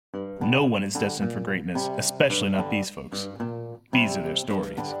no one is destined for greatness, especially not these folks. These are their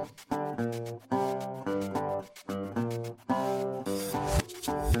stories.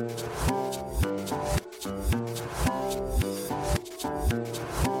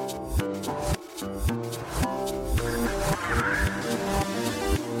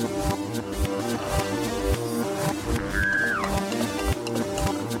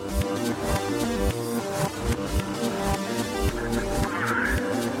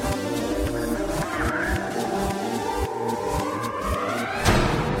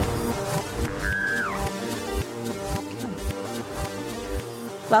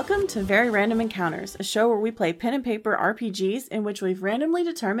 Welcome to Very Random Encounters, a show where we play pen and paper RPGs in which we've randomly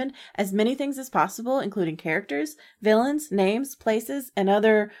determined as many things as possible, including characters, villains, names, places, and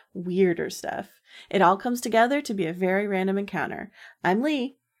other weirder stuff. It all comes together to be a very random encounter. I'm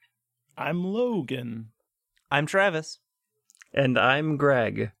Lee. I'm Logan. I'm Travis. And I'm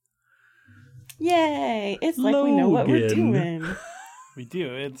Greg. Yay! It's like we know what we're Logan. doing. We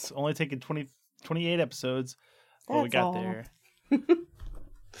do. It's only taken 28 episodes, but we That's got all. there.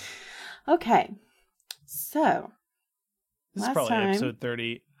 Okay, so This is last probably time- episode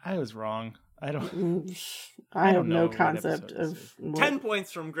 30. I was wrong. I don't I have don't know no what concept episode of this what- 10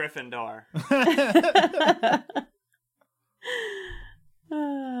 points from Gryffindor.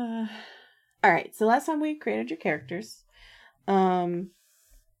 All right, so last time we created your characters. So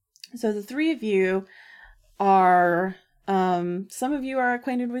the three of you are, some of you are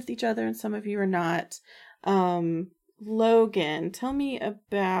acquainted with each other and some of you are not. Logan, tell me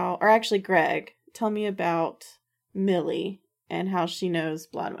about, or actually Greg, tell me about Millie and how she knows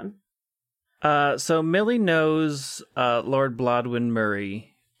Blodwin. So Millie knows Lord Blodwin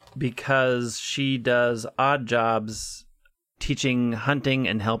Murray because she does odd jobs teaching hunting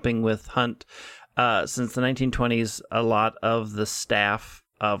and helping with hunt. Since the 1920s, a lot of the staff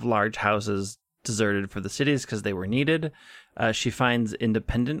of large houses deserted for the cities because they were needed. She finds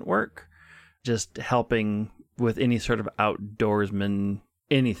independent work, just helping with any sort of outdoorsman,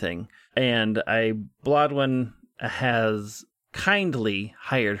 anything. And Blodwin has kindly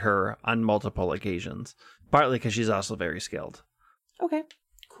hired her on multiple occasions, partly because she's also very skilled. Okay,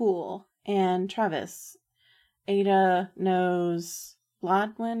 cool. And Travis, Ada knows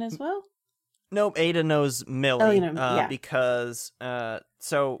Blodwin as well? Nope, Ada knows Millie. Oh, you know, yeah. Because,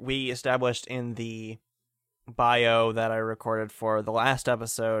 so we established in the bio that I recorded for the last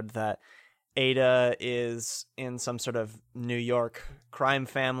episode that Ada is in some sort of New York crime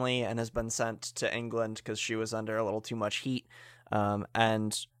family and has been sent to England because she was under a little too much heat.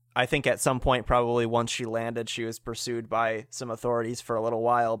 And I think at some point, probably once she landed, she was pursued by some authorities for a little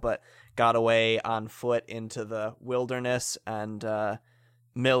while, but got away on foot into the wilderness. And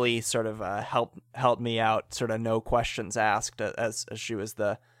Millie sort of helped me out, sort of no questions asked, as she was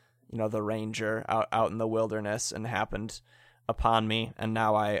the ranger out in the wilderness and happened upon me, and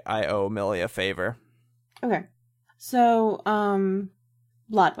now I owe Millie a favor. Okay. So,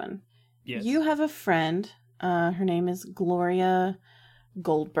 Blodwin, Yes. you have a friend. Her name is Gloria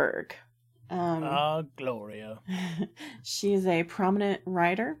Goldberg. Gloria. She is a prominent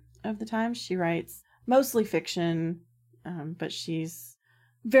writer of the time. She writes mostly fiction, but she's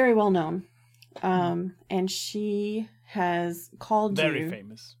very well known. And she has called you... Very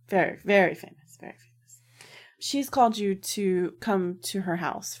famous. Very, very famous. Very famous. She's called you to come to her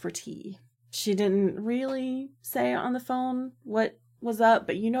house for tea. She didn't really say on the phone what was up,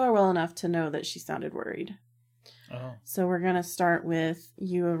 but you know her well enough to know that she sounded worried. Oh. So we're going to start with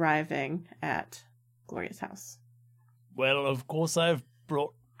you arriving at Gloria's house. Well, of course I've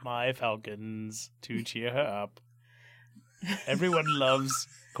brought my falcons to cheer her up. Everyone loves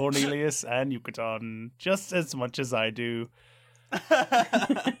Cornelius and Yucatan just as much as I do.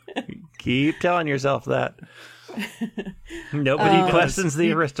 Keep telling yourself that. Nobody questions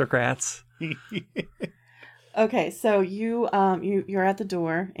the aristocrats. Okay, so you're at the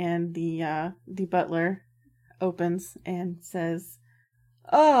door, and the butler opens and says,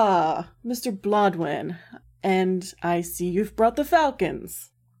 Mr. Blodwin, and I see you've brought the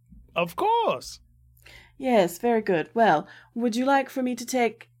falcons. Of course. Yes, very good. Well, would you like for me to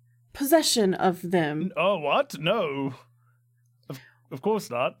take possession of them? Oh, what? No. Of course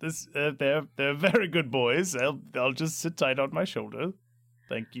not. This they're very good boys. They'll just sit tight on my shoulder.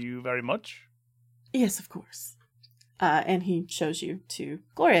 Thank you very much. Yes, of course. And he shows you to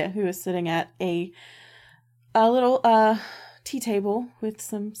Gloria, who is sitting at a little tea table with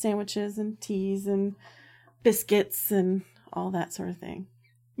some sandwiches and teas and biscuits and all that sort of thing.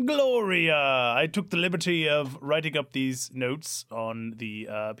 Gloria! I took the liberty of writing up these notes on the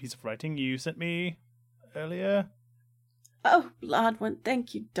piece of writing you sent me earlier. Oh, Blodwin,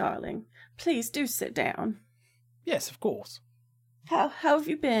 thank you, darling. Please do sit down. Yes, of course. How have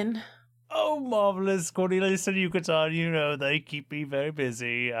you been? Oh, marvelous. Cornelius and Yucatan, you know, they keep me very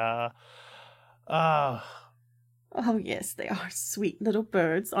busy. Oh, yes, they are sweet little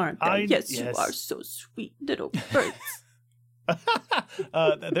birds, aren't they? Yes, you are so sweet little birds.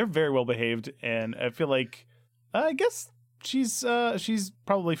 They're very well behaved, and I feel like, I guess she's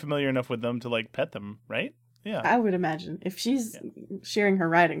probably familiar enough with them to, like, pet them, right? Yeah. I would imagine. If she's sharing her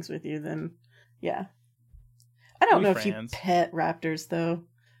writings with you, then, yeah. I don't know if you pet raptors, though.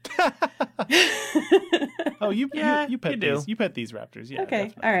 Oh, you pet you these. do. You pet these raptors, yeah. Okay,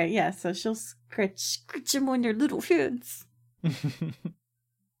 definitely. all right, yeah. So she'll scratch them on their little heads.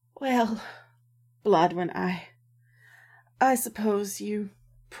 Well, Blodwin, I suppose you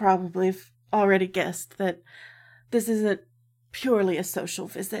probably have already guessed that this isn't purely a social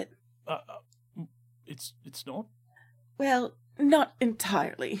visit. It's not? Well, not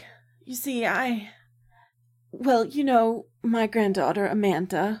entirely. You see, well, you know, my granddaughter,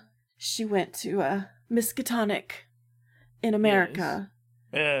 Amanda, she went to Miskatonic in America.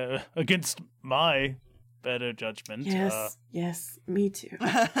 Yes. Against my better judgment. Yes, me too.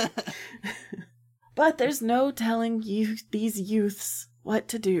 But there's no telling these youths what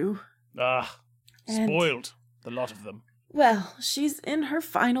to do. Spoiled, the lot of them. Well, she's in her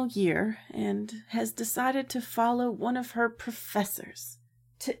final year and has decided to follow one of her professors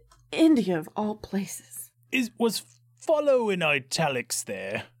to India of all places. Was follow in italics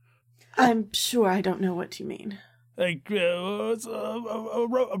there? I'm sure I don't know what you mean. Like a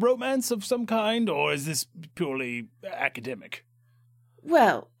romance of some kind, or is this purely academic?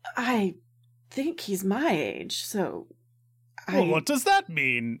 Well, I think he's my age, so Well, what does that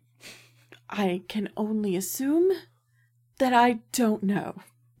mean? I can only assume that I don't know.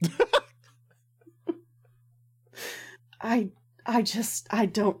 I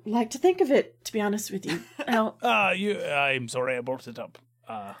don't like to think of it, to be honest with you. Now, I'm sorry I brought it up.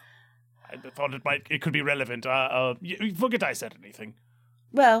 I thought it could be relevant. Forget I said anything.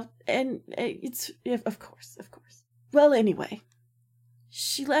 Well, and of course. Well, anyway,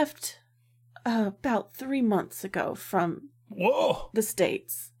 she left about 3 months ago from the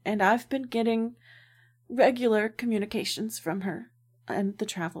States, and I've been getting regular communications from her and the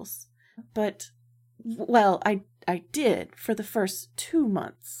travels. But, well, I did for the first 2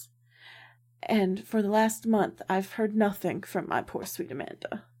 months. And for the last month, I've heard nothing from my poor sweet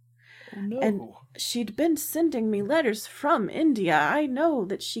Amanda. Oh, no. And she'd been sending me letters from India. I know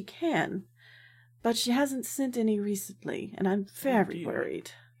that she can. But she hasn't sent any recently, and I'm very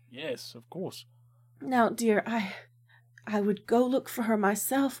worried. Yes, of course. Now, dear, I would go look for her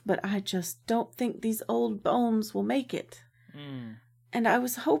myself, but I just don't think these old bones will make it. Mm. And I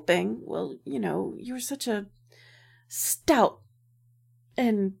was hoping, well, you know, you're such a stout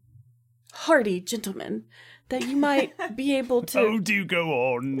and hardy gentleman that you might be able to... Oh, do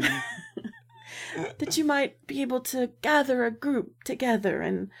go on. that you might be able to gather a group together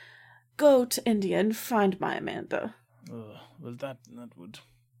and go to India and find my Amanda. Well, that would...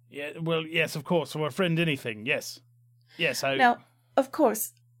 Yeah, well, yes, of course, for a friend anything, yes. Yes, Now, of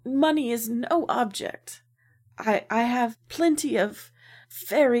course, money is no object. I have plenty of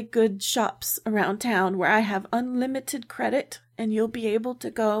very good shops around town where I have unlimited credit, and you'll be able to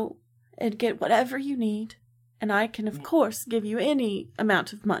go and get whatever you need. And I can, of course, give you any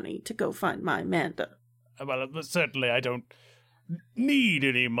amount of money to go find my Amanda. Well, certainly I don't need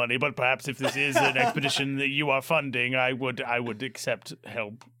any money, but perhaps if this is an expedition that you are funding, I would accept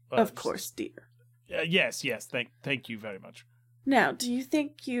help. Of course, dear. Yes, thank you very much. Now, do you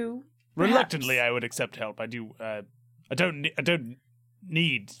think you... Reluctantly, I would accept help. I do. I don't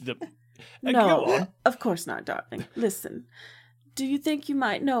need the... No, go on. Of course not, darling. Listen, do you think you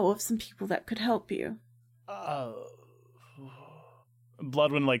might know of some people that could help you?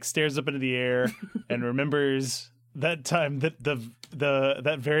 Bloodwind stares up into the air and remembers that time that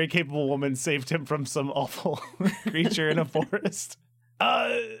that very capable woman saved him from some awful creature in a forest.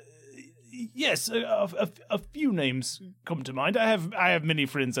 Yes, a few names come to mind. I have many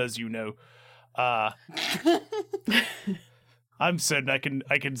friends, as you know. I'm certain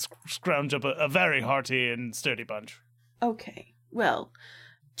I can scrounge up a very hearty and sturdy bunch. Okay, well,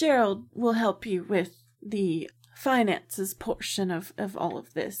 Gerald will help you with the finances portion of all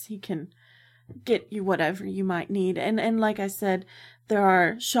of this. He can get you whatever you might need. And like I said, there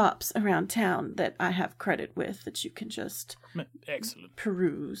are shops around town that I have credit with that you can just excellent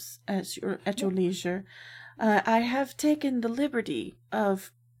peruse at your leisure. I have taken the liberty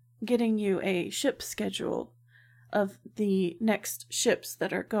of getting you a ship schedule of the next ships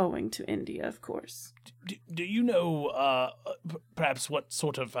that are going to India, of course. Do you know perhaps what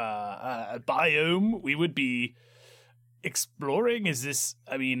sort of biome we would be exploring? Is this,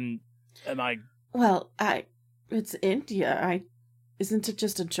 I mean, am I... Well, it's India. Isn't it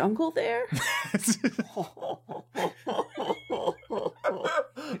just a jungle there? It's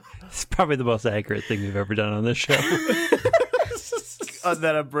probably the most accurate thing we've ever done on this show.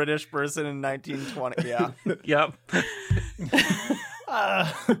 That a British person in 1920, yeah. Yep.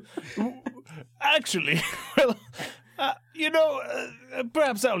 Actually, well,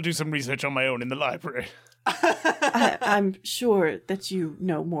 perhaps I'll do some research on my own in the library. I'm sure that you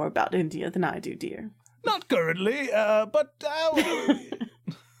know more about India than I do, dear. Not currently, but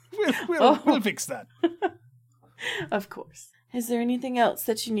we'll fix that. Of course. Is there anything else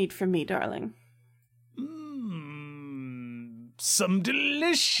that you need from me, darling? Some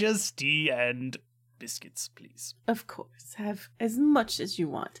delicious tea and biscuits, please. Of course. Have as much as you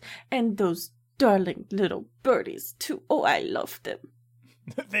want. And those darling little birdies, too. Oh, I love them.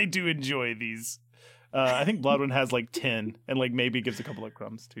 They do enjoy these. I think Bloodwind has like 10 and like maybe gives a couple of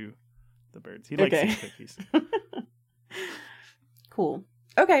crumbs to the birds. He likes these cookies. Cool.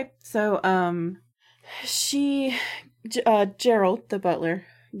 Okay, so Gerald, the butler,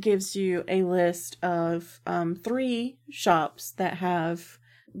 gives you a list of 3 shops that have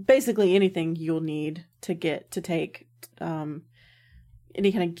basically anything you'll need to take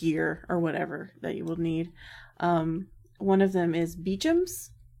any kind of gear or whatever that you will need. One of them is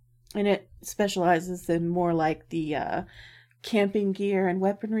Beecham's, and it specializes in more like the camping gear and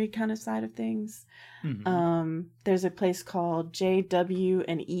weaponry kind of side of things. Mm-hmm. There's a place called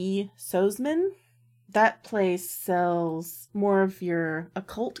J.W.&E. Sozeman. That place sells more of your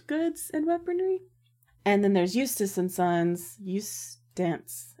occult goods and weaponry. And then there's Eustace and Sons,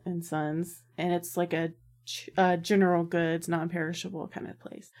 and it's like a general goods, non-perishable kind of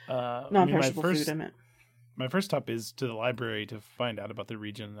place. Non-perishable food, I meant. My first stop is to the library to find out about the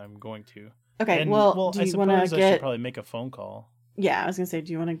region I'm going to. Okay, and, well, do you want to I should probably make a phone call. Yeah, I was going to say,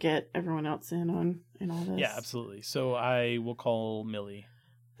 do you want to get everyone else in on all this? Yeah, absolutely. So I will call Millie.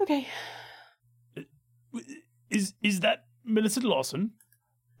 Okay. Is that Millicent Lawson?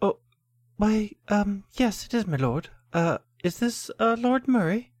 Oh, why, yes, it is, my lord. Is this, Lord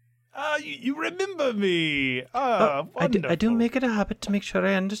Murray? You remember me. Wonderful. I do make it a habit to make sure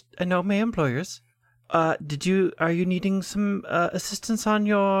I know my employers. Are you needing some, assistance on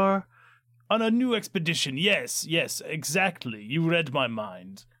a new expedition? Yes, exactly. You read my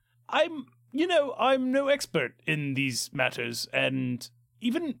mind. I'm no expert in these matters, and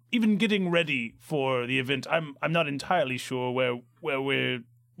even getting ready for the event, I'm not entirely sure what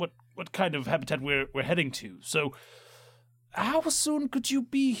kind of habitat we're heading to. So, how soon could you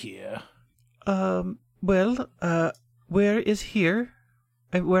be here? Well, where is here?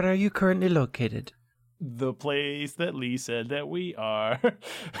 Where are you currently located? The place that Lee said that we are.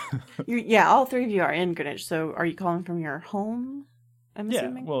 All 3 of you are in Greenwich. So, are you calling from your home? I'm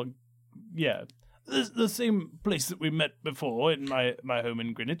assuming. Well, yeah. The same place that we met before in my home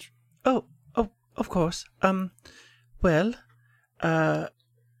in Greenwich. Oh, of course. Well, I'm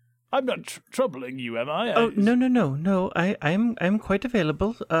not troubling you, am I? Oh, no. I'm quite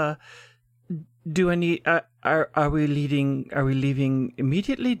available. Do I need? Are we leaving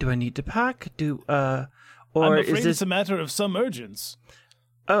immediately? Do I need to pack? Or I'm afraid is this it's a matter of some urgency?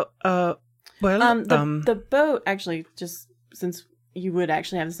 Well, the boat actually, just since you would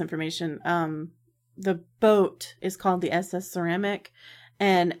actually have this information, the boat is called the SS Ceramic,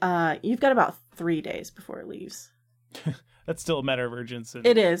 and you've got about 3 days before it leaves. That's still a matter of urgency.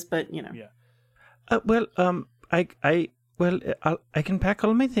 It is, but you know. Yeah. I can pack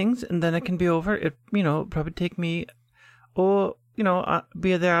all my things and then I can be over. It probably take me,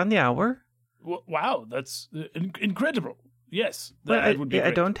 be there on the hour. Wow, that's incredible. Yes, that would be great.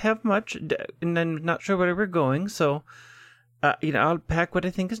 I don't have much, and I'm not sure where we're going, so I'll pack what I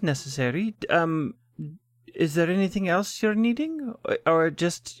think is necessary. Is there anything else you're needing, or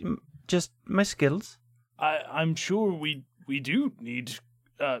just my skills? I'm sure we do need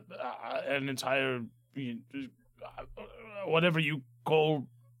an entire whatever you call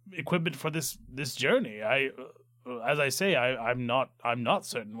equipment for this journey. As I say, I'm not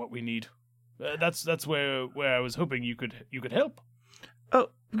certain what we need. That's where I was hoping you could help. Oh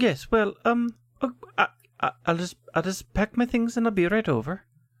yes, well I'll just pack my things and I'll be right over.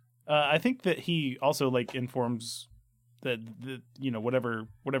 I think that he also informs that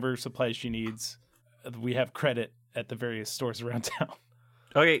whatever supplies she needs, we have credit at the various stores around town.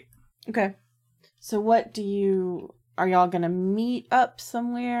 Okay. So are y'all gonna meet up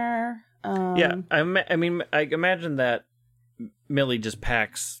somewhere? I mean, I imagine that Millie just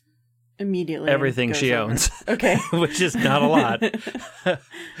packs immediately everything goes she over. owns, Okay. which is not a lot,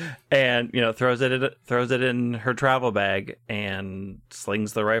 and throws it in her travel bag and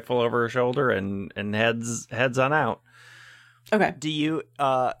slings the rifle over her shoulder and heads on out. Okay. Do you?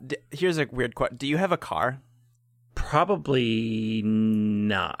 Here's a weird question. Do you have a car? Probably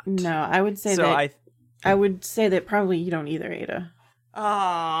not. No, I would say So that. I would say that probably you don't either, Ada.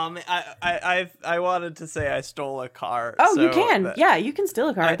 I wanted to say I stole a car. Oh, so you can. that- Yeah, you can steal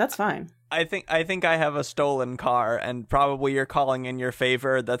a car. That's fine. I think I have a stolen car, and probably you're calling in your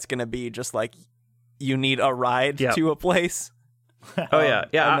favor. That's gonna be just like you need a ride to a place. Oh yeah,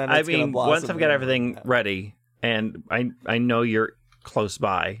 yeah. And then I it's gonna mean, blossom once I've got into everything that. ready, and I know you're close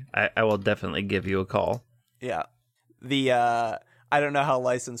by, I will definitely give you a call. Yeah, the I don't know how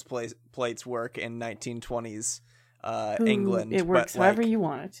license plates work in 1920s England. It works but, however you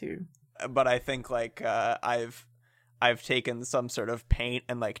want it to. But I think like I've taken some sort of paint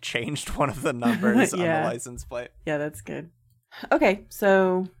and like changed one of the numbers on the Yeah. license plate. Yeah, that's good. Okay,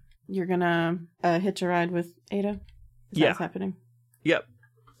 so you're gonna hitch a ride with Ada? Is that what's happening? Yep.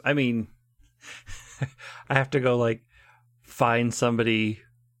 I mean, I have to go like find somebody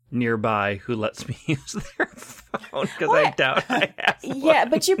nearby who lets me use their phone because I What? doubt I have Yeah, one.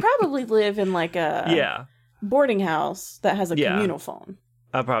 but you probably live in like a boarding house that has a Yeah. communal phone.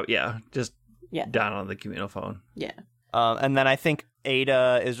 I'll probably just Yeah. down on the communal phone. Yeah. And then I think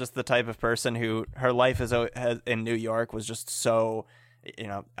Ada is just the type of person who her life has in New York was just so,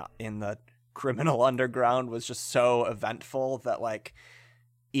 in the criminal underground was just so eventful that like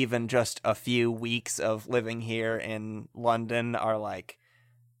even just a few weeks of living here in London are like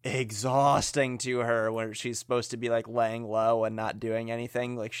exhausting to her, where she's supposed to be like laying low and not doing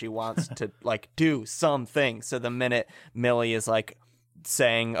anything. Like she wants to like do something. So the minute Millie is like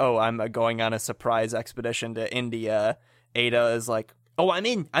saying, "Oh, I'm going on a surprise expedition to India," Ada is like, "Oh, I'm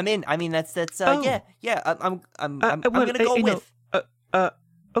in. I mean, that's Oh. yeah. I'm Well, gonna go you know, with.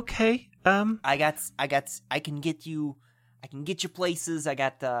 Okay. I can get you places. I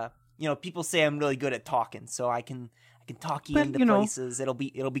got people say I'm really good at talking, so I can talk you Well, into places. It'll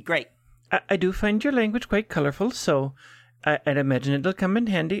be great. I do find your language quite colorful, so I'd imagine it'll come in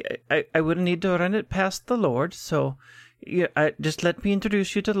handy. I wouldn't need to run it past the Lord, so just let me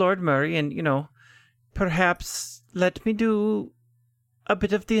introduce you to Lord Murray, and perhaps let me do a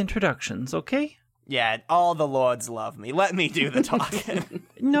bit of the introductions, okay? Yeah, all the lords love me. Let me do the talking.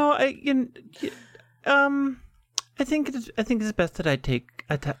 No, I think it's best that I'll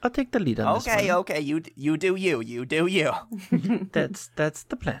take the lead on this one. Okay. You do you. That's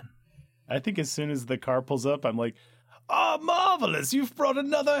the plan. I think as soon as the car pulls up, I'm like, "Oh, marvelous! You've brought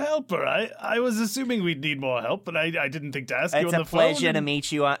another helper. I was assuming we'd need more help, but I didn't think to ask you It's on a the phone." pleasure to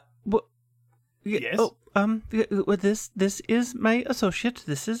meet you. Yes? Oh, well, this is my associate.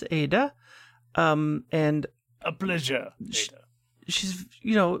 This is Ada. And A pleasure. Ada. she's,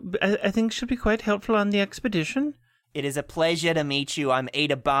 I think she'll be quite helpful on the expedition. It is a pleasure to meet you. I'm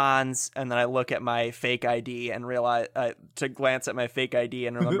Ada Bonds, and then I look at my fake ID and realize to glance at my fake ID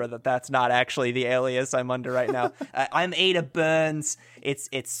and remember that that's not actually the alias I'm under right now. I'm Ada Burns. It's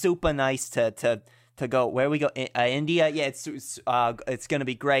super nice to go. Where we go? India. Yeah, it's gonna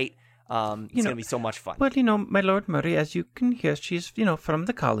be great. It's gonna be so much fun. Well, my Lord Murray, as you can hear, she's, from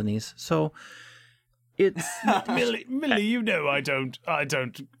the colonies, so it's Millie, I don't.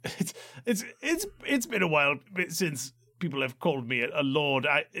 It's been a while since people have called me a lord.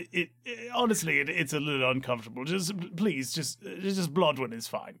 Honestly, it's a little uncomfortable. Just please, just Blodwin is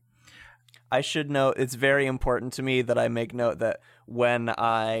fine. I should note, it's very important to me that I make note that when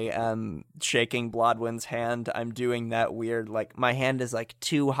I am shaking Blodwin's hand, I'm doing that weird, like, my hand is, like,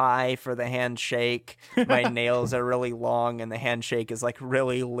 too high for the handshake. My nails are really long, and the handshake is, like,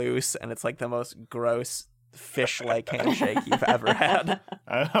 really loose, and it's, like, the most gross fish-like handshake you've ever had.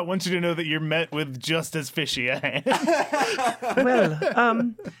 I want you to know that you're met with just as fishy a hand. well,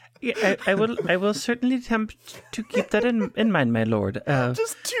 yeah, I will certainly attempt to keep that in mind, my lord.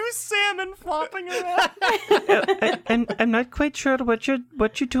 Just two salmon flopping around. I'm not quite sure what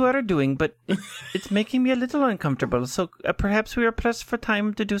you two are doing, but it's making me a little uncomfortable. So perhaps we are pressed for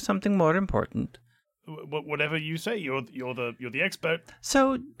time to do something more important. Whatever you say, you're the expert.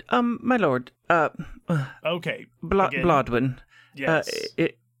 So, my lord, Okay. again. Blodwin, Yes.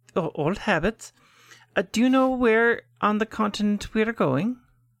 old habits. Do you know where on the continent we are going?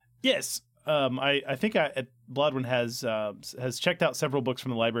 Yes. I think Blodwin has checked out several books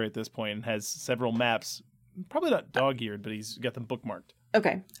from the library at this point and has several maps. Probably not dog-eared, but he's got them bookmarked.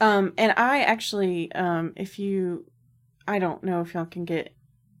 Okay. And I actually, I don't know if y'all can get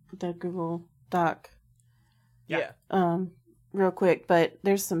the Google Doc Yeah. real quick, but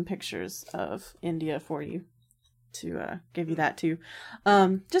there's some pictures of India for you to give you that too.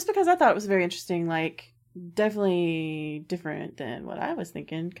 Just because I thought it was very interesting, like definitely different than what I was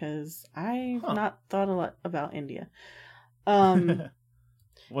thinking, because I've not thought a lot about India.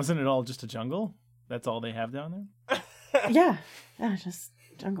 Wasn't it all just a jungle? That's all they have down there? Yeah, just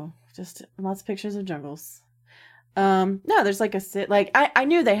jungle, just lots of pictures of jungles. No, there's like I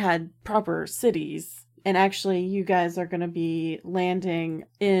knew they had proper cities, and actually you guys are going to be landing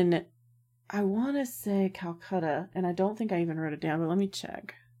in, I want to say Calcutta, and I don't think I even wrote it down, but let me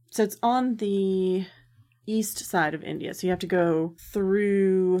check. So it's on the east side of India, so you have to go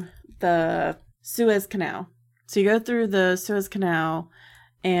through the Suez Canal. So you go through the Suez Canal,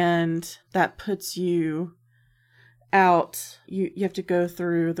 and that puts you out. You have to go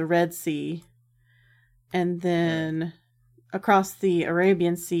through the Red Sea, and then across the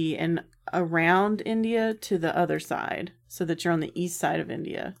Arabian Sea and around India to the other side, so that you're on the east side of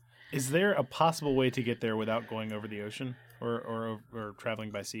India. Is there a possible way to get there without going over the ocean or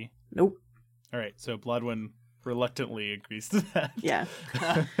traveling by sea? Nope. All right, so Blodwyn reluctantly agrees to that. Yeah.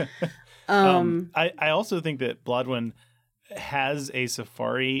 I also think that Blodwyn has a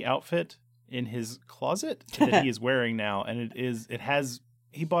safari outfit in his closet that he is wearing now, and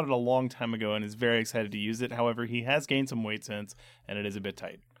he bought it a long time ago and is very excited to use it. However, he has gained some weight since, and it is a bit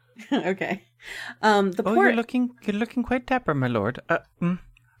tight. Okay. You're looking quite dapper, my lord.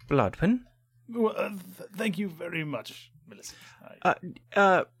 Blodwyn? Well, thank you very much, Millicent.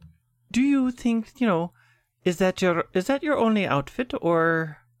 Do you think, is that your only outfit,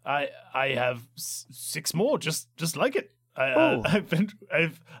 or? I have 6 more just like it.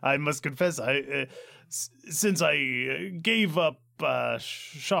 I must confess, since I gave up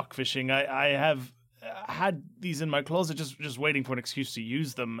shark fishing, I have had these in my closet just waiting for an excuse to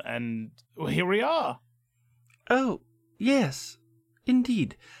use them, and here we are. Oh, yes,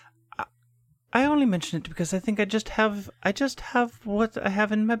 indeed. I only mention it because I think I just have what I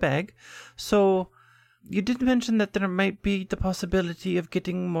have in my bag. So you did mention that there might be the possibility of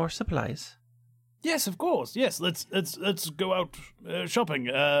getting more supplies. Yes, of course. Yes, let's go out shopping.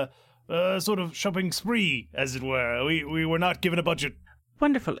 Sort of shopping spree, as it were. We were not given a budget.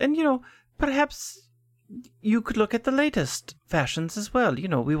 Wonderful. And perhaps you could look at the latest fashions as well.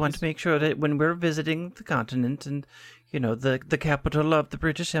 We want to make sure that when we're visiting the continent and the capital of the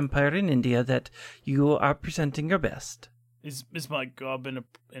British Empire in India, that you are presenting your best. Is my garb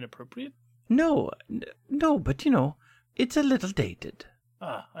inappropriate? No, but it's a little dated.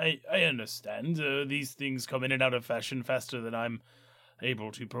 I understand. These things come in and out of fashion faster than I'm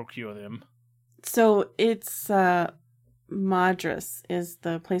able to procure them. So it's Madras is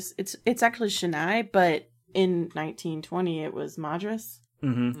the place. It's actually Chennai, but in 1920 it was Madras.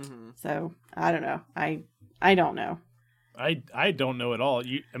 Mm-hmm. So I don't know. I don't know. I don't know at all.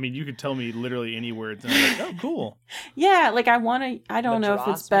 You could tell me literally any words, and I'm like, oh, cool. Yeah, like I don't know if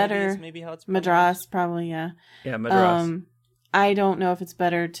it's better. Maybe how it's Madras, probably, yeah. Yeah, Madras. I don't know if it's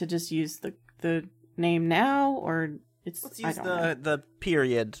better to just use the name now, or it's. Let's use the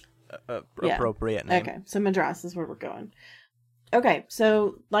period appropriate name. Okay, so Madras is where we're going. Okay,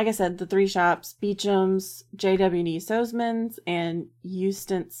 so like I said, the 3 shops: Beecham's, J.W. Soesman's, and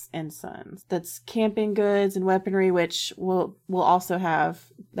Eustace and Sons. That's camping goods and weaponry, which will also have.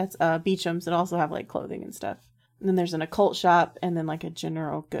 That's Beecham's. It also have like clothing and stuff. And then there's an occult shop, and then like a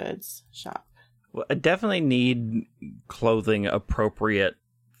general goods shop. Well, I definitely need clothing appropriate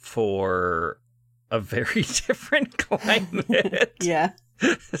for a very different climate. Yeah.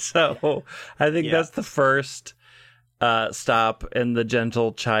 So I think that's the first stop in the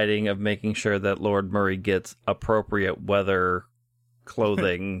gentle chiding of making sure that Lord Murray gets appropriate weather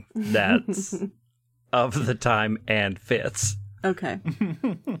clothing that's of the time and fits. Okay.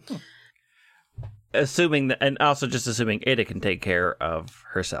 Assuming that, and also just assuming Ada can take care of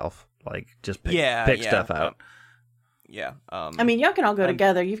herself. Like, just pick stuff out. Yeah. I mean, y'all can all go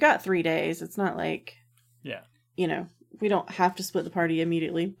together. You've got 3 days. It's not like, we don't have to split the party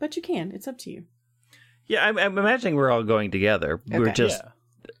immediately, but you can. It's up to you. Yeah, I'm imagining we're all going together. Okay. We're just,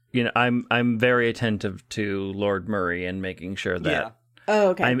 I'm very attentive to Lord Murray and making sure that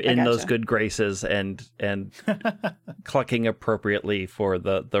I'm in those good graces and clucking appropriately for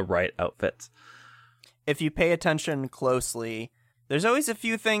the right outfits. If you pay attention closely, there's always a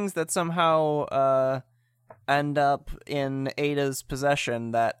few things that somehow end up in Ada's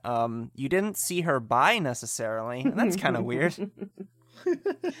possession that you didn't see her buy necessarily. And that's kind of weird.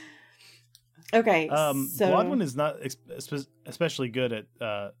 Okay, so Blodwyn is not especially good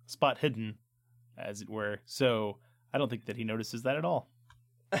at spot hidden, as it were. So I don't think that he notices that at all.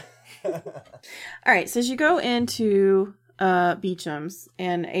 All right, so as you go into Beecham's,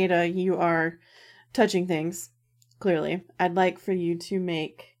 and Ada, you are touching things, clearly. I'd like for you to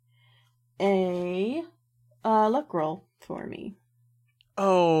make a luck roll for me.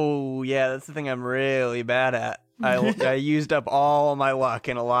 Oh, yeah, that's the thing I'm really bad at. I used up all my luck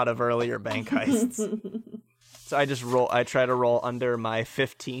in a lot of earlier bank heists. So I try to roll under my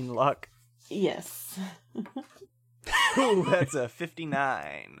 15 luck. Yes. Ooh, that's a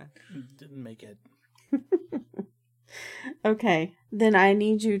 59. Didn't make it. Okay, then I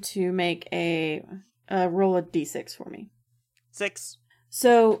need you to make a roll a d6 for me. 6.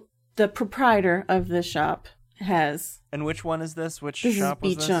 So the proprietor of this shop has... And which one is this? Which This shop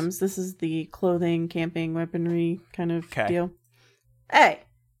is was Beecham's. This is the clothing, camping, weaponry kind of Okay. deal. Hey,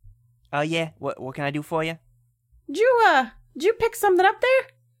 Oh, yeah. What can I do for you? did you pick something up there?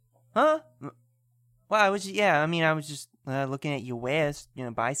 Huh? Well, I was just looking at your wares,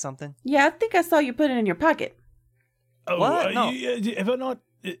 buy something. Yeah, I think I saw you put it in your pocket. Oh, What? No. Have I not?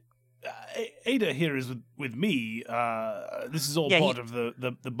 Ada here is with me. This is all Yeah, part of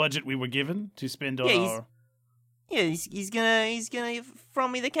the budget we were given to spend on Yeah, our. Yeah, he's gonna throw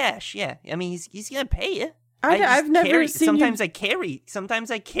me the cash. Yeah, I mean he's gonna pay you. I've never seen Sometimes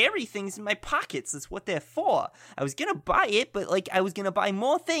I carry things in my pockets. That's what they're for. I was gonna buy it, but I was gonna buy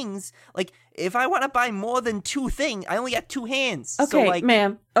more things. If I want to buy more than 2 things, I only got 2 hands. Okay, So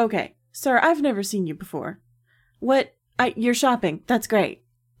ma'am. Okay. Sir, I've never seen you before. You're shopping. That's great.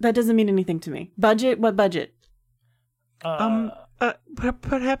 That doesn't mean anything to me. Budget? What budget?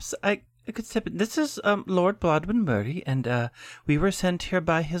 Perhaps I could step in. This is Lord Blodwin Murray, and we were sent here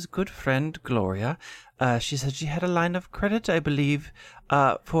by his good friend Gloria. She said she had a line of credit, I believe,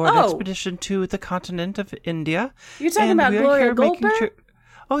 for an expedition to the continent of India. You're talking And about we are Gloria here making Goldberg?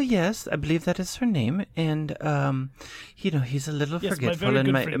 Oh yes, I believe that is her name, and he's a little Yes, forgetful, my very and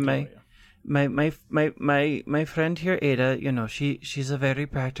good friend Gloria. my friend here, Ada, she's a very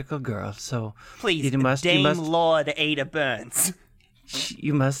practical girl, so please, you must Lord Ada Burns.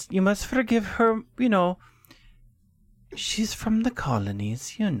 you must forgive her, she's from the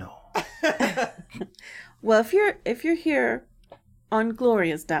colonies, Well, if you're here on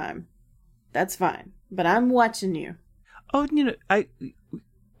Gloria's dime, that's fine. But I'm watching you. Oh,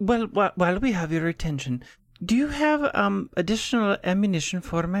 while we have your attention, do you have additional ammunition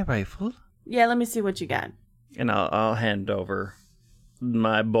for my rifle? Yeah, let me see what you got. And I'll hand over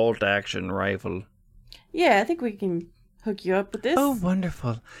my bolt action rifle. Yeah, I think we can hook you up with this. Oh,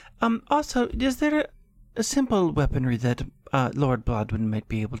 wonderful. Also, is there a simple weaponry that Lord Blodwin might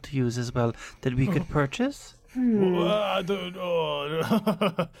be able to use as well that we could purchase? I don't.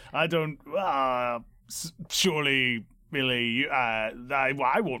 I don't. Surely, Billy,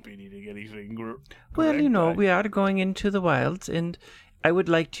 I won't be needing anything. Well, we are going into the wilds, and I would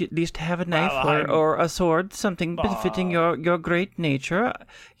like to at least have a knife or a sword, something befitting your great nature.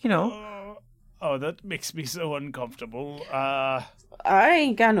 Oh, that makes me so uncomfortable. I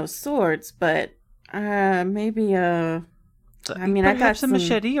ain't got no swords, but maybe I got perhaps a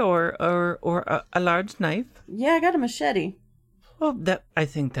machete or a large knife. Yeah, I got a machete. Oh, I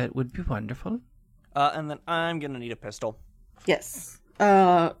think that would be wonderful. And then I'm gonna need a pistol. Yes.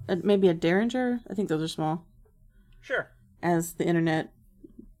 Maybe a Derringer. I think those are small. Sure. As the internet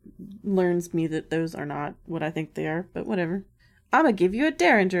learns me that those are not what I think they are, but whatever. I'm gonna give you a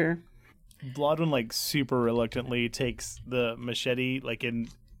Derringer. Blodwin super reluctantly takes the machete in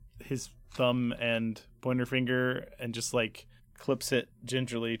his thumb and pointer finger and just clips it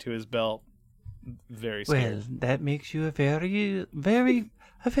gingerly to his belt. Very scared. Well, that makes you a very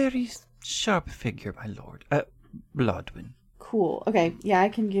sharp figure, my lord. Blodwin. Cool. Okay, yeah, I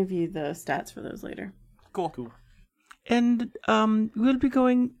can give you the stats for those later. Cool. And we'll be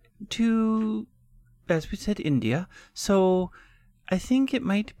going to, as we said, India. So I think it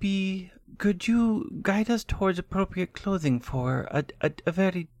might be. Could you guide us towards appropriate clothing for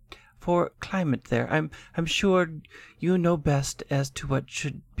for climate there? I'm sure you know best as to what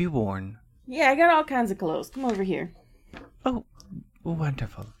should be worn. Yeah, I got all kinds of clothes. Come over here. Oh,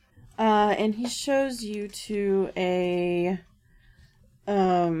 wonderful. And he shows you to a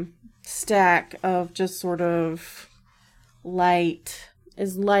stack of just sort of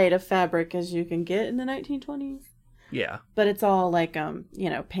as light a fabric as you can get in the 1920s. Yeah. But it's all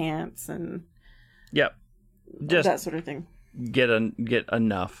pants and Yep. Just that sort of thing. Get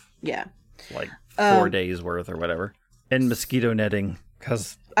enough. Yeah. 4 days worth or whatever. And mosquito netting,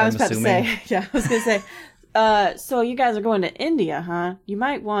 because I was going to say. So you guys are going to India, huh? You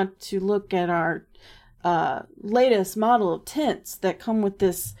might want to look at our latest model of tents that come with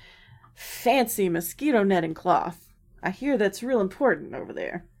this fancy mosquito netting cloth. I hear that's real important over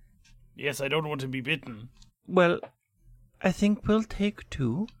there. Yes, I don't want to be bitten. Well, I think we'll take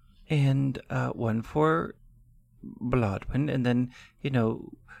 2, and one for Blodwin, and then,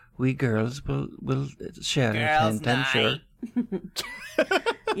 we girls will share Girls' it, I'm sure.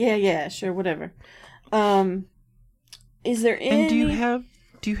 Yeah, sure, whatever. Is there any... And do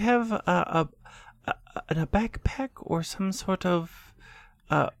you have a backpack or some sort of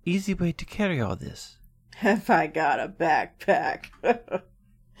easy way to carry all this? Have I got a backpack?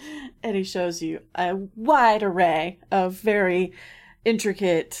 And he shows you a wide array of very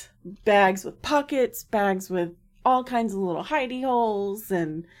intricate bags with pockets, bags with all kinds of little hidey holes,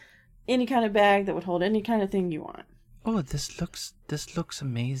 and any kind of bag that would hold any kind of thing you want. Oh, this looks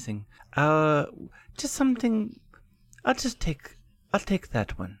amazing. Just something. I'll take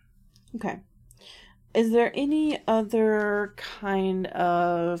that one. Okay. Is there any other kind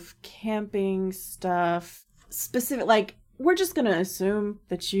of camping stuff specific? Like, we're just going to assume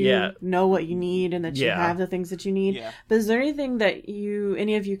that you know what you need and that you have the things that you need. Yeah. But is there anything that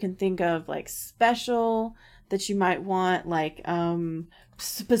any of you can think of, like, special that you might want? Like,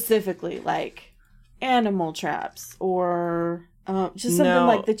 specifically, like, animal traps or just something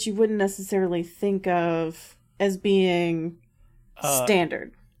like that you wouldn't necessarily think of as being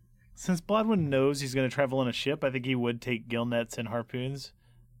standard. Since Blodwin knows he's going to travel on a ship, I think he would take gill nets and harpoons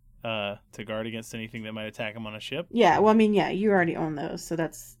to guard against anything that might attack him on a ship. Yeah, well, I mean, you already own those, so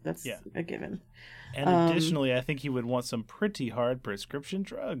that's a given. And additionally, I think he would want some pretty hard prescription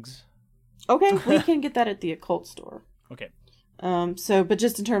drugs. Okay, we can get that at the occult store. Okay. But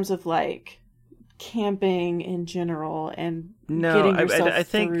just in terms of, like, camping in general and getting yourself I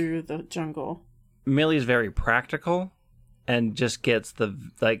think through the jungle. Millie's very practical and just gets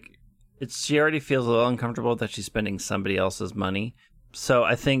she already feels a little uncomfortable that she's spending somebody else's money. So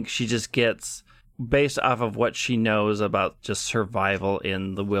I think she just gets, based off of what she knows about just survival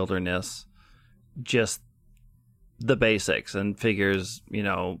in the wilderness, just the basics, and figures,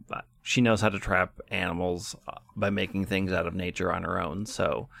 she knows how to trap animals by making things out of nature on her own.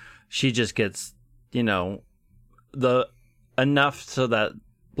 So she just gets, the enough so that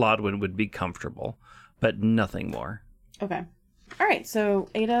Blodwin would be comfortable, but nothing more. Okay. All right. So,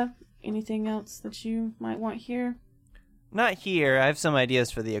 Ada, anything else that you might want here? Not here. I have some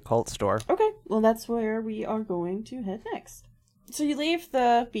ideas for the occult store. Okay. Well, that's where we are going to head next. So you leave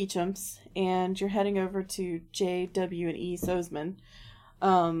the Beechams and you're heading over to J.W.E. Sozman.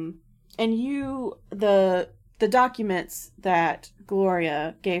 And the documents that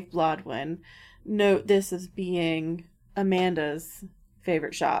Gloria gave Blodwin note this as being Amanda's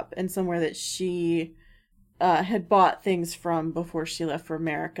favorite shop and somewhere that she had bought things from before she left for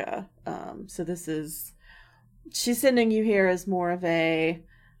America. So she's sending you here as more of a,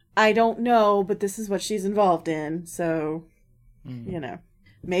 I don't know, but this is what she's involved in. So,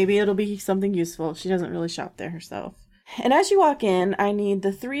 maybe it'll be something useful. She doesn't really shop there herself. And as you walk in, I need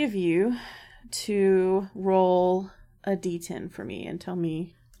the 3 of you to roll a d10 for me and tell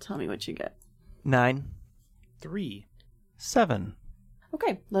me what you get. 9. 3. 7.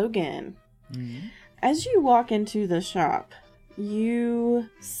 Okay, Logan. Mm-hmm. As you walk into the shop, you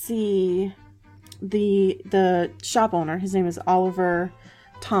see the shop owner. His name is Oliver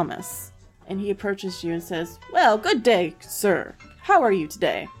Thomas, and he approaches you and says, "Well, good day, sir. How are you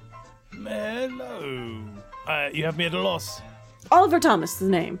today?" Hello. You have me at a loss. Oliver Thomas is the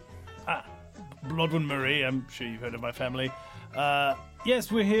name. Blodwin Murray. I'm sure you've heard of my family.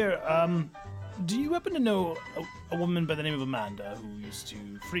 Yes, we're here. Do you happen to know a woman by the name of Amanda who used to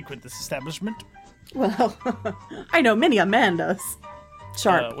frequent this establishment? Well, I know many Amandas.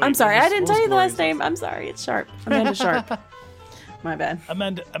 Sharp. I'm sorry, I didn't tell you the last name. I'm sorry, it's Sharp. Amanda Sharp. My bad.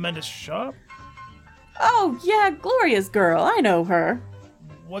 Amanda Sharp? Oh, yeah, Gloria's girl. I know her.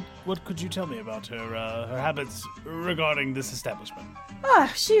 What could you tell me about her habits regarding this establishment?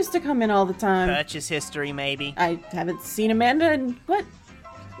 She used to come in all the time. Purchase history, maybe. I haven't seen Amanda in,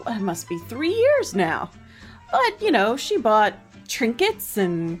 it must be 3 years now. But, she bought trinkets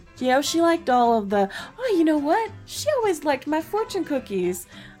and, she liked all of the, you know what? She always liked my fortune cookies.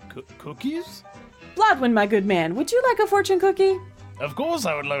 Cookies? Blodwin, my good man, would you like a fortune cookie? Of course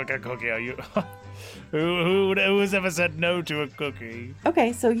I would like a cookie. Are you... Who's ever said no to a cookie?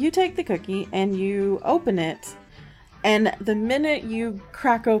 Okay, so you take the cookie and you open it, and the minute you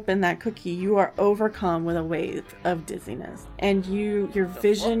crack open that cookie, you are overcome with a wave of dizziness, and your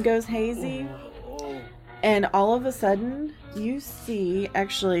vision goes hazy, and all of a sudden you see.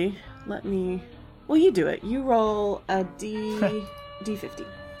 Actually, you do it. You roll a D50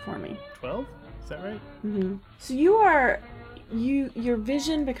 for me. 12? Is that right? Mm-hmm. So your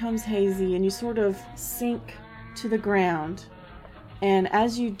vision becomes hazy and you sort of sink to the ground. And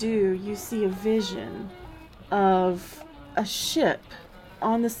as you do, you see a vision of a ship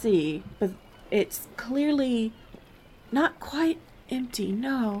on the sea, but it's clearly not quite empty,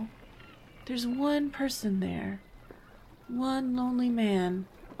 no. There's one person there. One lonely man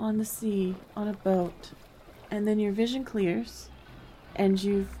on the sea on a boat. And then your vision clears, and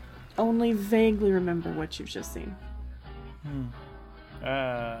you only vaguely remember what you've just seen.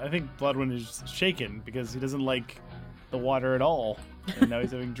 I think Bloodwind is shaken because he doesn't like the water at all. And now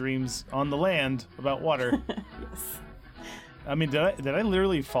he's having dreams on the land about water. Yes. I mean, did I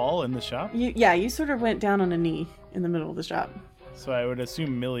literally fall in the shop? You sort of went down on a knee in the middle of the shop. So I would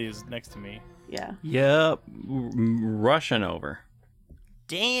assume Millie is next to me. Yeah. Yep, rushing over.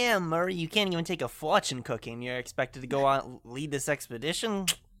 Damn, Murray, you can't even take a fortune cooking. You're expected to go out lead this expedition?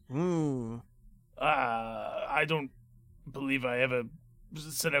 I don't believe I ever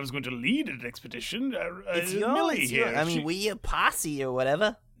said I was going to lead an expedition. It's yours. Millie here. I mean, we a posse or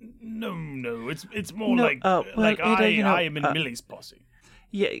whatever. No, it's more No, like well, Ada, I am in Millie's posse.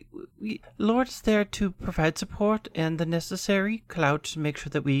 Yeah, Lord's there to provide support and the necessary clout to make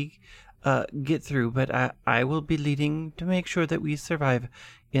sure that we get through, but I will be leading to make sure that we survive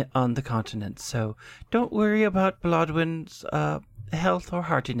on the continent. So don't worry about Bloodwind's health or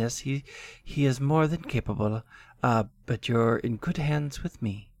heartiness. He is more than capable, but you're in good hands with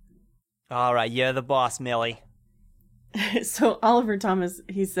me. All right, you're the boss, Millie. So Oliver Thomas,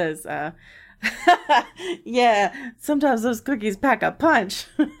 he says, yeah, sometimes those cookies pack a punch.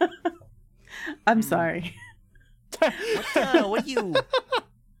 I'm sorry.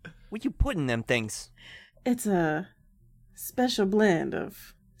 What you put in them things? It's a special blend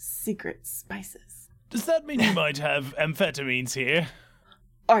of secret spices. Does that mean you might have amphetamines here?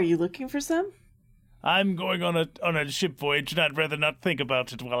 Are you looking for some? I'm going on a ship voyage, and I'd rather not think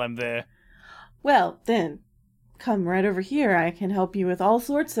about it while I'm there. Well, then, come right over here. I can help you with all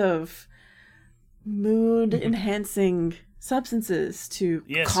sorts of mood-enhancing substances to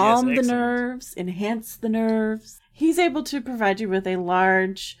calm the nerves, enhance the nerves. He's able to provide you with a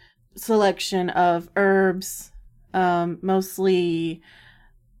large selection of herbs, mostly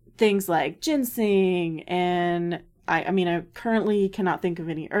things like ginseng, and I currently cannot think of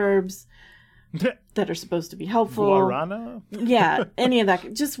any herbs that are supposed to be helpful. Guarana? Yeah, any of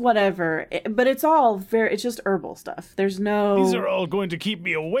that, just whatever. But it's all it's just herbal stuff. There's no. These are all going to keep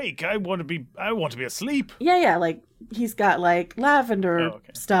me awake. I want to be asleep. Yeah, like he's got like lavender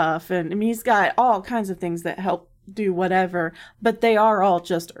stuff, and I mean he's got all kinds of things that help do whatever, but they are all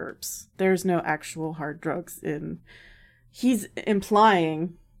just herbs. There's no actual hard drugs in. He's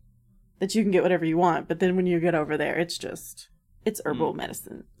implying that you can get whatever you want, but then when you get over there, it's herbal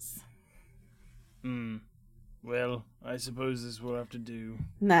medicines. Well, I suppose this will have to do.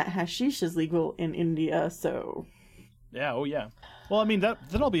 And that hashish is legal in India, so. Yeah, oh yeah. Well, I mean, then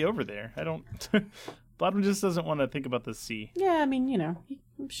I'll be over there. I don't. Bloodwind just doesn't want to think about the sea. Yeah, I mean,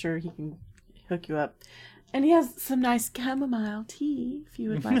 I'm sure he can hook you up. And he has some nice chamomile tea, if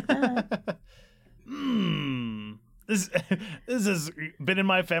you would like that. This has been in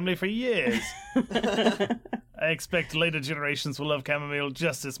my family for years. I expect later generations will love chamomile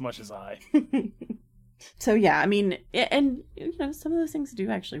just as much as I. So yeah, I mean, and some of ththose things do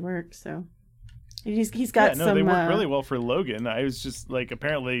actually work. So he's got some. They work really well for Logan. I was just like,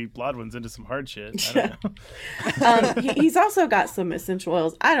 apparently Bloodwind's into some hard shit. I don't know. He's also got some essential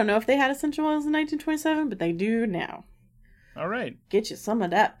oils. I don't know if they had essential oils in 1927, but they do now. All right, get you some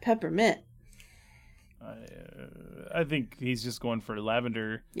of that peppermint. I think he's just going for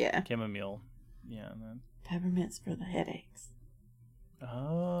lavender. Yeah, chamomile. Yeah, peppermint's for the headaches.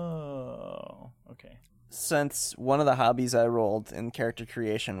 Oh, okay. Since one of the hobbies I rolled in character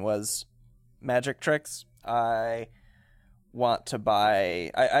creation was magic tricks, I want to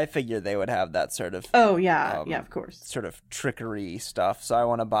buy. I figure they would have that sort of. Oh yeah, yeah, of course. Sort of trickery stuff. So I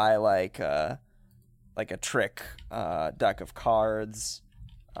want to buy like a trick deck of cards,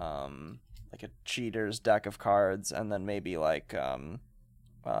 like a cheater's deck of cards, and then maybe like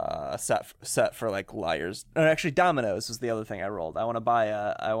a set for like liars. Or actually, dominoes was the other thing I rolled. I want to buy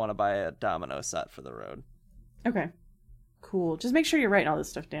a domino set for the road. Okay, cool. Just make sure you're writing all this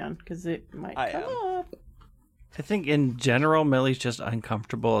stuff down because it might come up. I think in general, Millie's just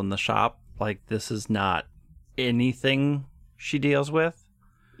uncomfortable in the shop. Like this is not anything she deals with.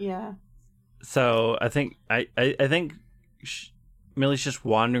 Yeah. So I think Millie's just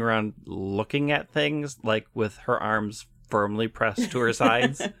wandering around looking at things, like with her arms firmly pressed to her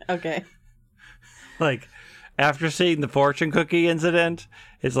sides. Okay. Like after seeing the fortune cookie incident,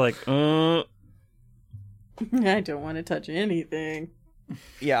 it's like, I don't want to touch anything.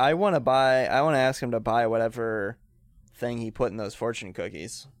 Yeah, I want to ask him to buy whatever thing he put in those fortune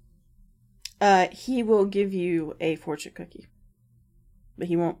cookies. He will give you a fortune cookie, but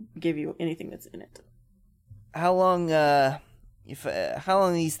he won't give you anything that's in it. How long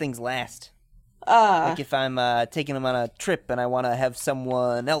do these things last? Like if I'm taking them on a trip and I want to have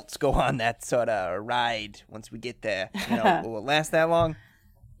someone else go on that sort of ride once we get there, will it last that long?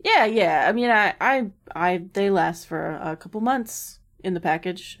 Yeah. I mean, they last for a couple months in the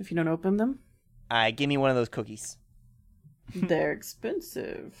package if you don't open them. Give me one of those cookies. They're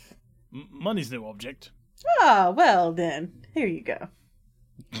expensive. Money's no object. Well then, here you go.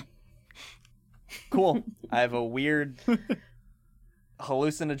 Cool. I have a weird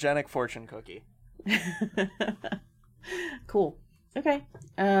hallucinogenic fortune cookie. Cool. Okay.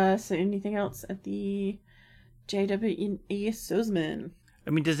 So anything else at the JWE Sozman? I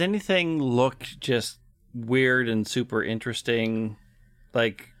mean, does anything look just weird and super interesting?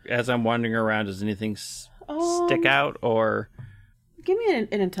 Like, as I'm wandering around, does anything stick out, or... Give me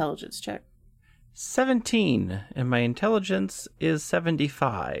an intelligence check. 17, and my intelligence is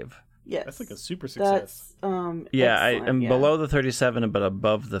 75. Yes. That's like a super success. That's, yeah, I excellent, am below the 37, but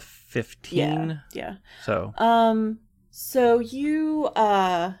above the 15. Yeah. So. So you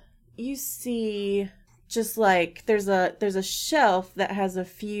see just like there's a shelf that has a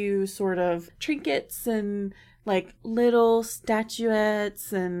few sort of trinkets and like little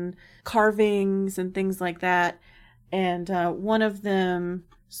statuettes and carvings and things like that. And one of them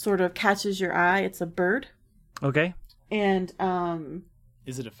sort of catches your eye. It's a bird. Okay. And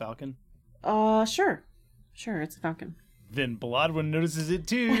is it a falcon? Sure, it's a falcon. Then Bloodwin notices it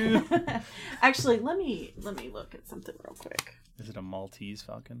too. Actually, let me look at something real quick. Is it a Maltese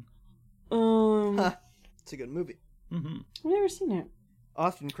falcon? It's a good movie. Mm-hmm. I've never seen it.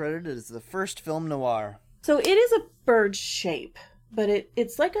 Often credited as the first film noir. So it is a bird shape, but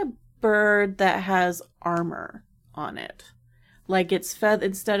it's like a bird that has armor on it. Like it's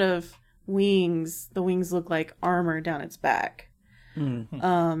instead of wings, the wings look like armor down its back.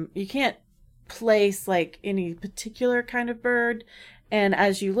 Mm-hmm. You can't place like any particular kind of bird, and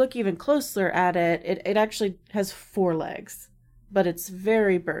as you look even closer at it, it actually has 4 legs, but it's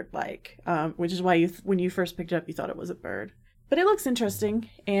very bird-like, which is why when you first picked it up, you thought it was a bird. But it looks interesting,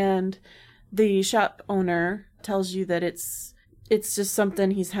 and the shop owner tells you that it's just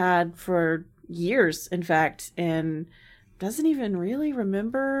something he's had for years, in fact, and doesn't even really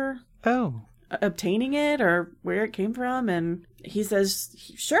remember obtaining it or where it came from. And he says,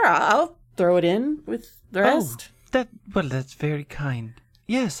 sure, I'll throw it in with the rest. That's very kind.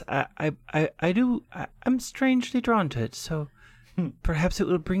 Yes, I do. I'm strangely drawn to it, so perhaps it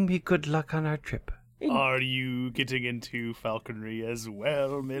will bring me good luck on our trip. Are you getting into falconry as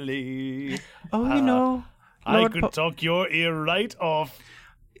well, Millie? Oh, I could talk your ear right off.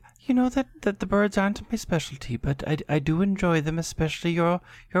 You know that the birds aren't my specialty, but I do enjoy them, especially your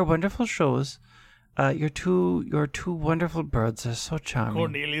wonderful shows. Your two wonderful birds are so charming.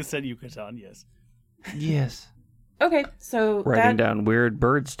 Cornelius said Yucatan, yes. Yes. Okay, so writing down weird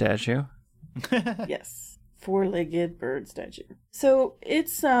bird statue. Yes, 4-legged bird statue. So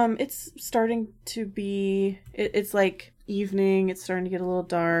it's starting to be. It's like evening. It's starting to get a little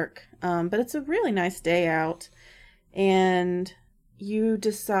dark. But it's a really nice day out, and you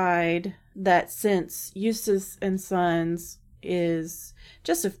decide that since Eustace and Sons is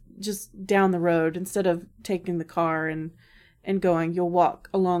just down the road, instead of taking the car and going, you'll walk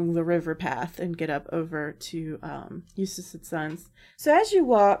along the river path and get up over to Eustace and Sons. So as you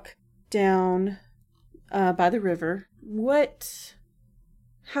walk down by the river,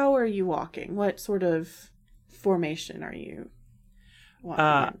 how are you walking? What sort of formation are you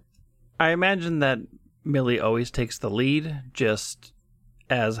walking in? I imagine that Millie always takes the lead, just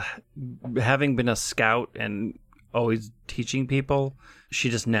as having been a scout and always teaching people,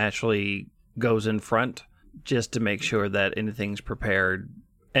 she just naturally goes in front just to make sure that anything's prepared.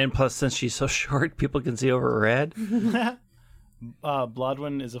 And plus, since she's so short, people can see over her head.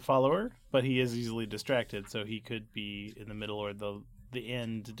 Blodwin is a follower, but he is easily distracted, so he could be in the middle or the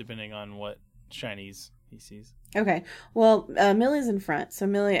end, depending on what shinies he sees. Okay. Well, Millie's in front, so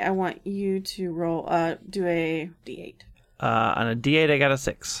Millie, I want you to roll. Do a D8. On a D8, I got a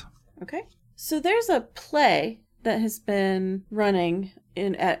 6. Okay. So there's a play that has been running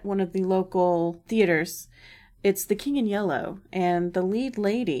at one of the local theaters. It's The King in Yellow, and the lead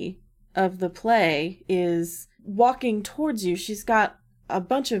lady of the play is walking towards you. She's got a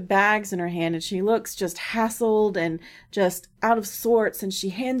bunch of bags in her hand, and she looks just hassled and just out of sorts, and she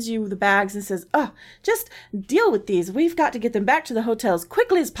hands you the bags and says, just deal with these. We've got to get them back to the hotel as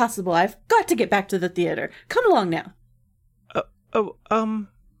quickly as possible. I've got to get back to the theater. Come along now. Oh,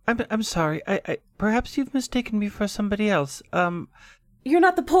 I'm sorry. I perhaps you've mistaken me for somebody else. You're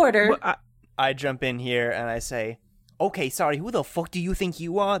not the porter. Well, I jump in here and I say, okay, sorry, who the fuck do you think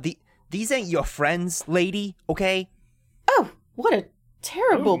you are? These ain't your friends, lady, okay? Oh, what a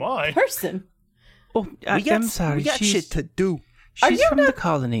terrible Oh, my. person. I'm sorry. We got shit to do. She's you from not the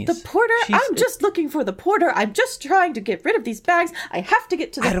colonies. The porter? I'm just looking for the porter. I'm just trying to get rid of these bags. I have to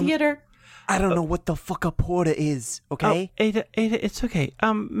get to the theater. I don't know what the fuck a porter is, okay? Oh, Ada, it's okay.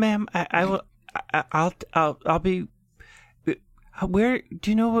 Ma'am, I will. I'll be. Where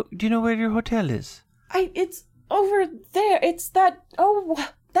do you know where your hotel is? It's over there. It's that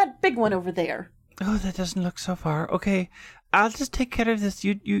big one over there. Oh, that doesn't look so far. Okay, I'll just take care of this.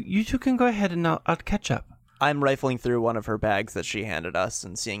 You two can go ahead and I'll catch up. I'm rifling through one of her bags that she handed us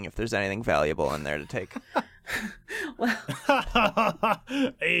and seeing if there's anything valuable in there to take.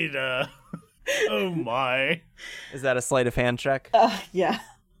 Ada. Oh my. Is that a sleight of hand check? Yeah.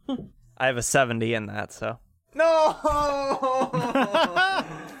 I have a 70 in that, so. No!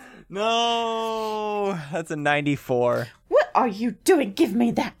 No! That's a 94. What are you doing? Give me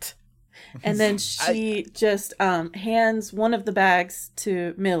that. And then she just hands one of the bags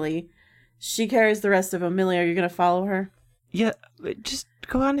to Millie. She carries the rest of them. Millie, are you going to follow her? Yeah, just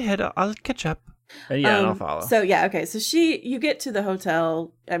go on ahead. I'll catch up. Yeah, I'll follow. So yeah, okay. So you get to the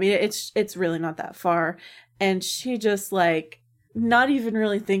hotel. I mean, it's really not that far, and she just not even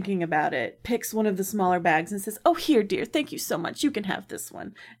really thinking about it, picks one of the smaller bags and says, "Oh, here, dear. Thank you so much. You can have this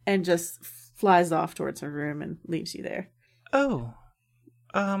one," and just flies off towards her room and leaves you there. Oh,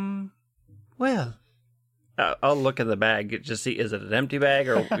 well. I'll look at the bag. Just see, is it an empty bag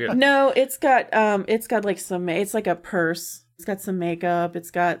or? No, it's got it's like a purse. It's got some makeup.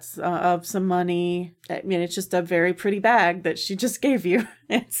 It's got some money. I mean, it's just a very pretty bag that she just gave you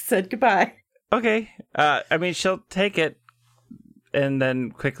and said goodbye. Okay. I mean, she'll take it and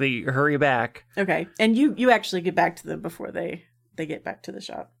then quickly hurry back. Okay, and you actually get back to them before they get back to the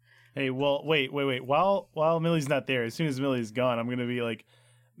shop. Hey, well, wait. While Millie's not there, as soon as Millie's gone, I'm gonna be like,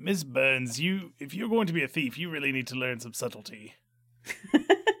 Miss Burns, if you're going to be a thief, you really need to learn some subtlety.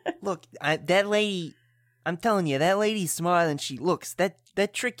 Look, that lady, I'm telling you, that lady's smarter than she looks. That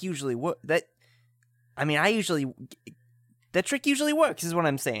trick usually that trick usually works, is what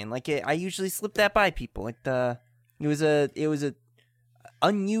I'm saying. I usually slip that by people. It was a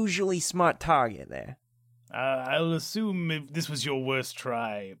unusually smart target there. I'll assume if this was your worst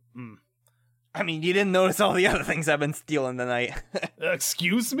try. I mean, you didn't notice all the other things I've been stealing tonight.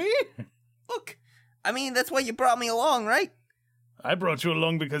 Excuse me? Look, I mean, that's why you brought me along, right? I brought you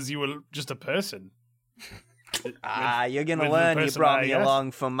along because you were just a person. You're gonna with learn the you person brought I me guess.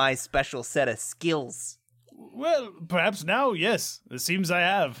 along for my special set of skills. Well, perhaps now, yes. It seems I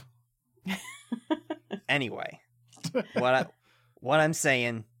have. Anyway, what I'm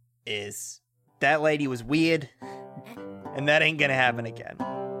saying is that lady was weird, and that ain't gonna happen again.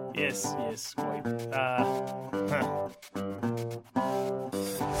 Yes, quite.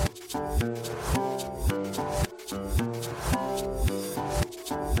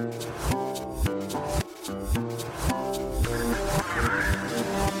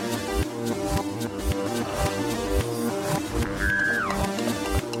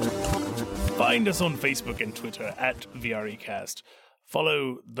 Find us on Facebook and Twitter at VREcast.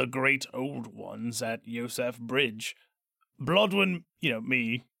 Follow the great old ones at Yosef Bridge. Blodwin,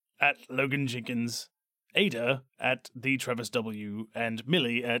 me, at Logan Jenkins, Ada at the Travis W, and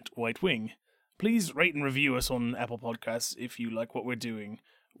Millie at White Wing. Please rate and review us on Apple Podcasts if you like what we're doing.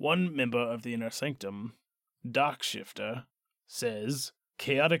 One member of the Inner Sanctum, Darkshifter, says,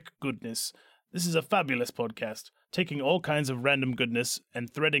 Chaotic Goodness. This is a fabulous podcast, taking all kinds of random goodness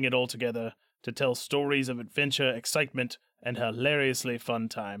and threading it all together to tell stories of adventure, excitement, and hilariously fun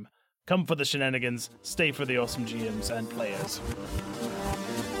time. Come for the shenanigans, stay for the awesome GMs and players.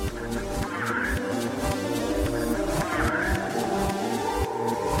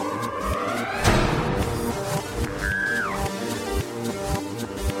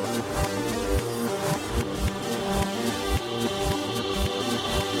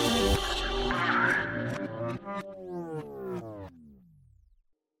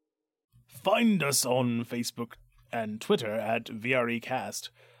 Find us on Facebook and Twitter at VREcast.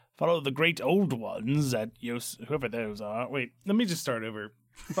 Follow the great old ones at whoever those are. Wait, let me just start over.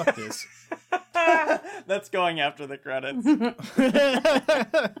 Fuck this. That's going after the credits.